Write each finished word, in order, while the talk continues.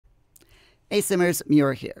Hey Simmers,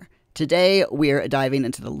 Muir here. Today we're diving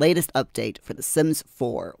into the latest update for The Sims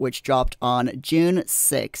 4, which dropped on June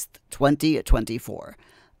 6th, 2024.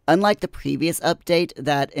 Unlike the previous update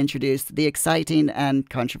that introduced the exciting and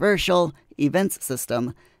controversial events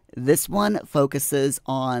system, this one focuses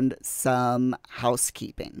on some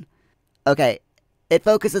housekeeping. Okay, it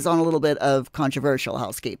focuses on a little bit of controversial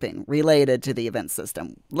housekeeping related to the event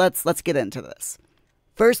system. Let's get into this.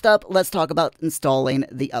 First up, let's talk about installing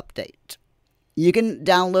the update. You can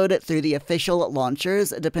download it through the official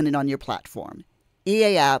launchers depending on your platform.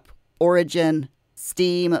 EA App, Origin,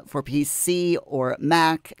 Steam for PC or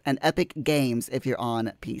Mac, and Epic Games if you're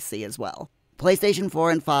on PC as well. PlayStation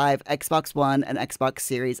 4 and 5, Xbox One, and Xbox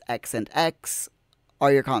Series X and X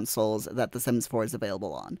are your consoles that The Sims 4 is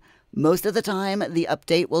available on. Most of the time, the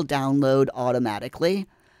update will download automatically,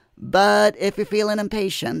 but if you're feeling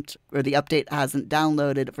impatient or the update hasn't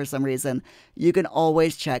downloaded for some reason, you can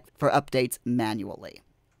always check for updates manually.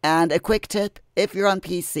 And a quick tip, if you're on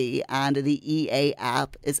PC and the EA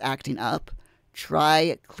app is acting up,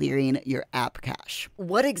 try clearing your app cache.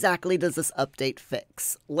 What exactly does this update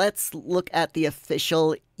fix? Let's look at the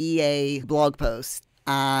official EA blog post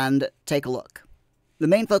and take a look. The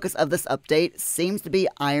main focus of this update seems to be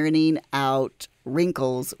ironing out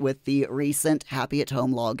wrinkles with the recent Happy at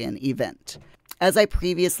Home login event. As I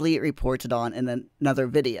previously reported on in another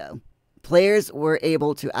video, players were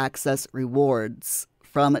able to access rewards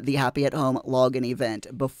from the Happy at Home login event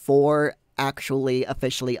before actually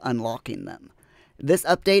officially unlocking them. This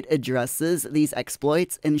update addresses these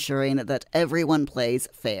exploits, ensuring that everyone plays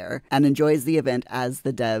fair and enjoys the event as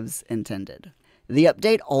the devs intended. The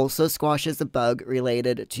update also squashes a bug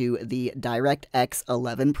related to the DirectX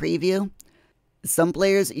 11 preview. Some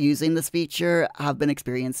players using this feature have been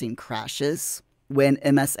experiencing crashes when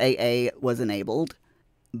MSAA was enabled,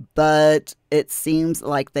 but it seems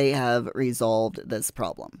like they have resolved this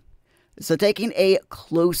problem. So taking a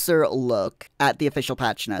closer look at the official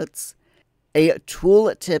patch notes, a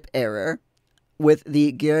tooltip error with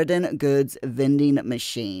the Gierden Goods vending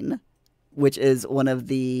machine, which is one of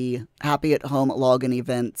the Happy at Home login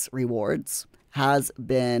events rewards, has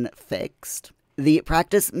been fixed. The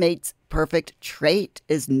Practice Makes Perfect trait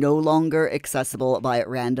is no longer accessible by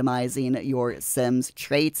randomizing your Sim's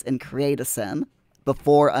traits in Create a Sim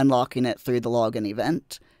before unlocking it through the login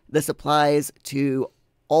event. This applies to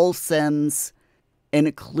all Sims,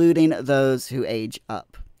 including those who age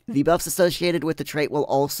up. The buffs associated with the trait will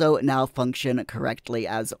also now function correctly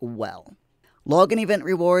as well. Login event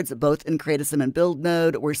rewards, both in Create a Sim and Build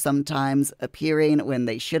mode, were sometimes appearing when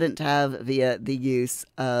they shouldn't have via the use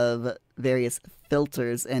of various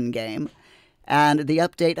filters in-game, and the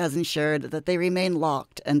update has ensured that they remain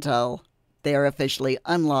locked until they are officially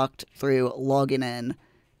unlocked through logging in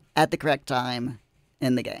at the correct time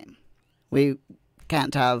in the game. We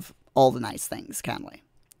can't have all the nice things, can we?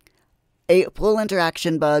 A pull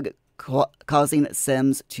interaction bug causing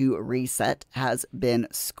Sims to reset has been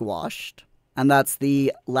squashed, and that's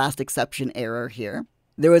the last exception error here.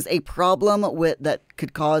 There was a problem that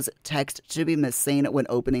could cause text to be missing when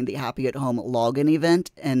opening the Happy at Home login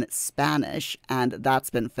event in Spanish, and that's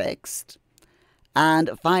been fixed.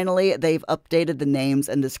 And finally, they've updated the names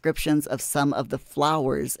and descriptions of some of the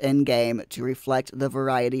flowers in-game to reflect the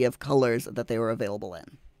variety of colors that they were available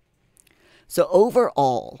in. So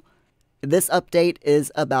overall, this update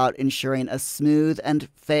is about ensuring a smooth and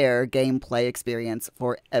fair gameplay experience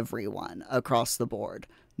for everyone across the board.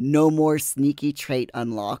 No more sneaky trait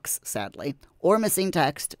unlocks, sadly, or missing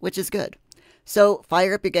text, which is good. So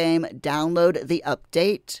fire up your game, download the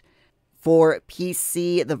update. For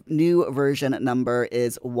PC, the new version number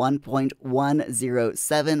is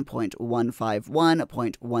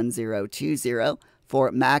 1.107.151.1020.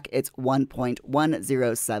 For Mac, it's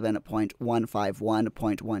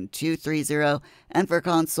 1.107.151.1230, and for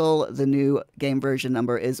console, the new game version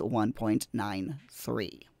number is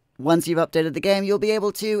 1.93. Once you've updated the game, you'll be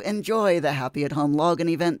able to enjoy the Happy at Home login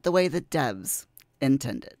event the way the devs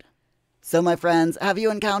intended. So my friends, have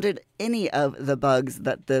you encountered any of the bugs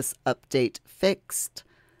that this update fixed?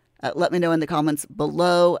 Let me know in the comments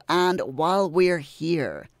below, and while we're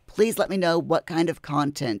here, please let me know what kind of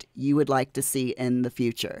content you would like to see in the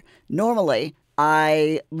future. Normally,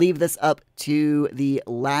 I leave this up to the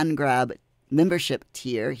land grab membership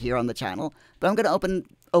tier here on the channel, but I'm going to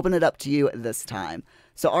open it up to you this time.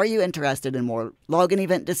 So are you interested in more login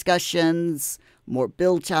event discussions, more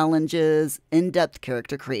build challenges, in-depth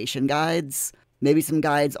character creation guides, maybe some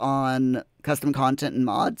guides on custom content and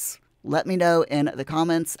mods? Let me know in the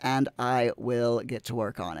comments and I will get to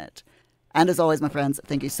work on it. And as always, my friends,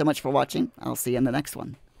 thank you so much for watching. I'll see you in the next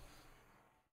one.